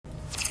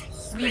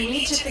We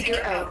need to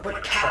figure out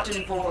what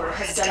Captain Vor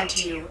has done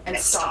to you and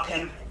stop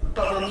him,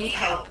 but we'll need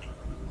help.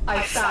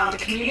 I've found a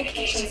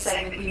communication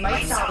segment we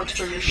might salvage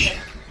for your ship.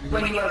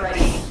 When you are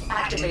ready,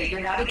 activate your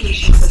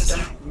navigation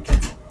system.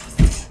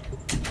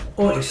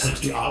 Or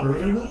accept the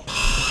operator.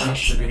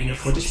 Thanks for reading it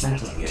for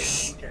dismantling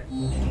it. Okay.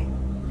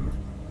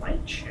 My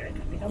chick? I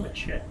think I'm a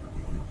chick.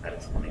 That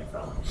is funny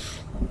about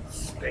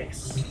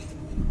space.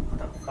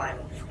 The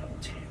final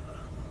frontier.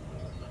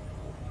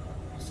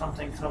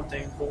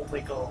 Something,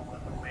 boldly go.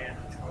 Oh man.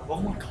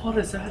 Oh my god,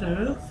 is that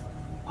Earth?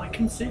 I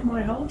can see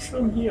my house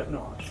from here.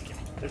 No, I'm just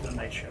kidding. There's a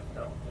night shift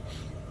though.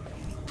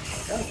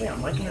 God damn,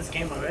 I'm liking this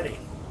game already.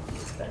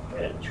 That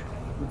bitch.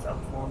 What's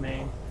up for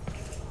me?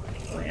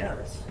 Oh yeah,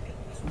 this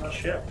is my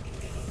ship.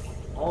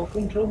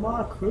 Welcome to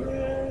my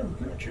crib,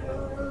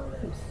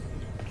 bitches!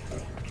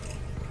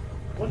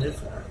 What is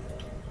that?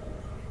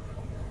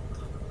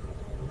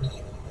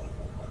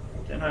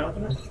 Didn't I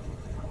open it?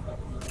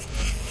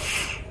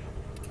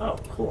 Oh,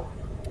 cool.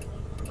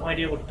 No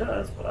idea what it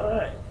does, but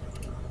alright.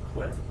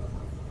 Quit.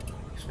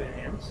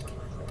 Experience.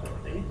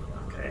 Ability.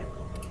 Okay.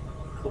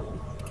 Cool.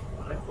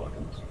 I like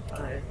weapons.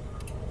 Alright.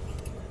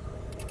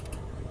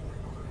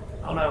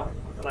 Oh no.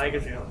 The lag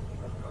is real.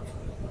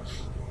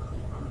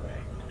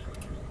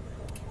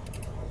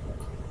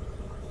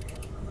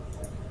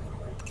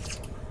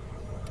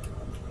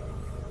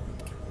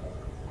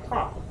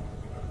 Huh.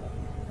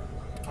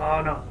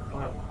 Oh no.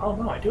 Oh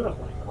no, I do have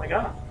one. Oh my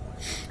god.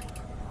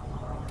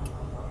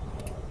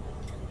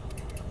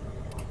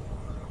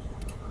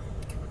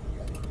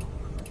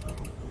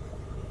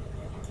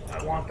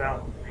 I want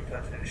that one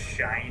because it's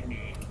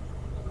shiny.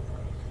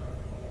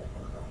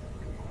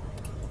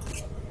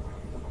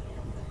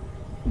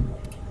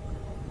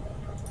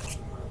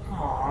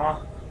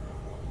 Aww.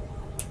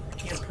 I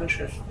can't push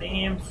your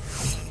themes. You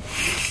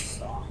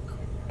suck.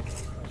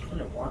 I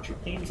didn't want your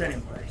themes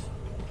anyways.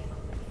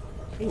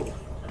 Ooh,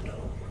 hello.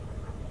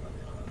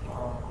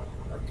 Oh,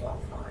 that's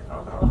all fine.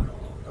 Oh no.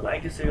 The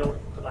lag is ill.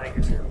 The lag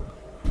is ill.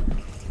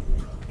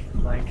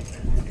 The lag is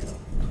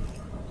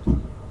ill.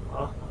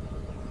 Oh.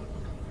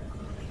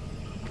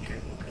 Okay,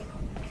 okay.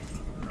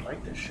 I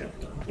like this ship.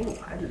 Ooh,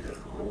 I did it.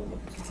 Ooh.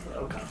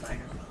 Oh god, lag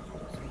is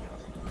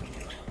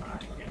ill.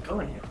 Alright, get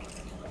going here.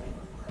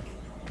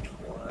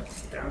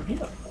 What's down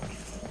here?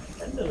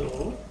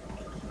 Hello.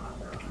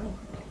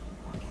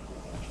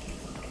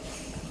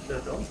 The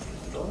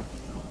door?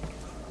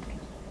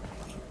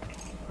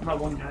 I'm not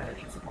one guy that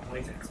just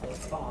always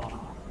explodes.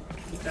 Oh,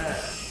 look at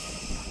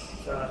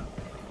that.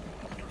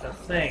 The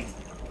thing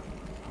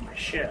on my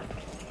ship.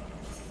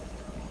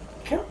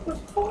 Kill the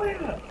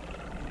fire!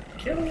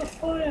 Kill the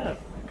fire!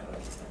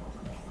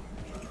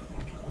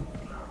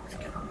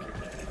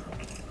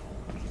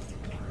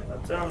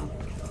 Let's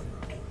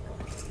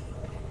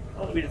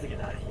oh, we just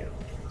get out of here.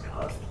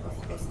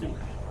 Let's do that.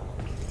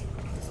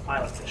 Let's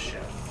pilot this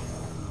ship.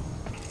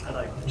 I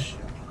like this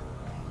ship.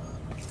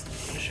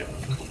 This ship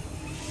is cool.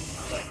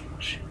 I like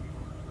this ship.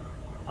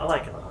 I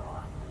like it a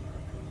lot.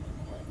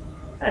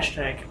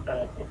 Hashtag,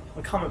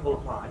 comment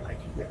below. Well, I like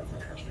it. Yeah,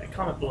 hashtag.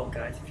 Comment below,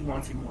 guys, if you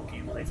want to see more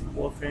gameplays of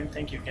Warframe.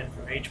 Thank you again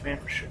for Rage Man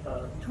for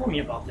telling me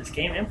about this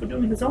game and for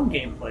doing his own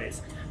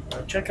gameplays.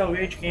 Check out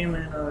Rage Game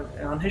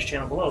on his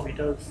channel below. He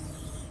does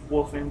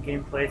Warframe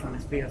gameplays on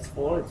his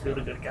PS4. He's a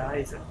really good guy.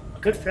 He's a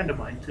good friend of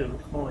mine too.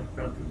 He's more like a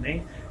brother than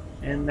me.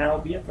 And that'll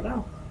be it for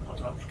now.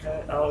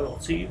 I'll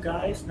see you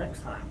guys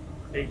next time.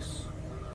 Peace.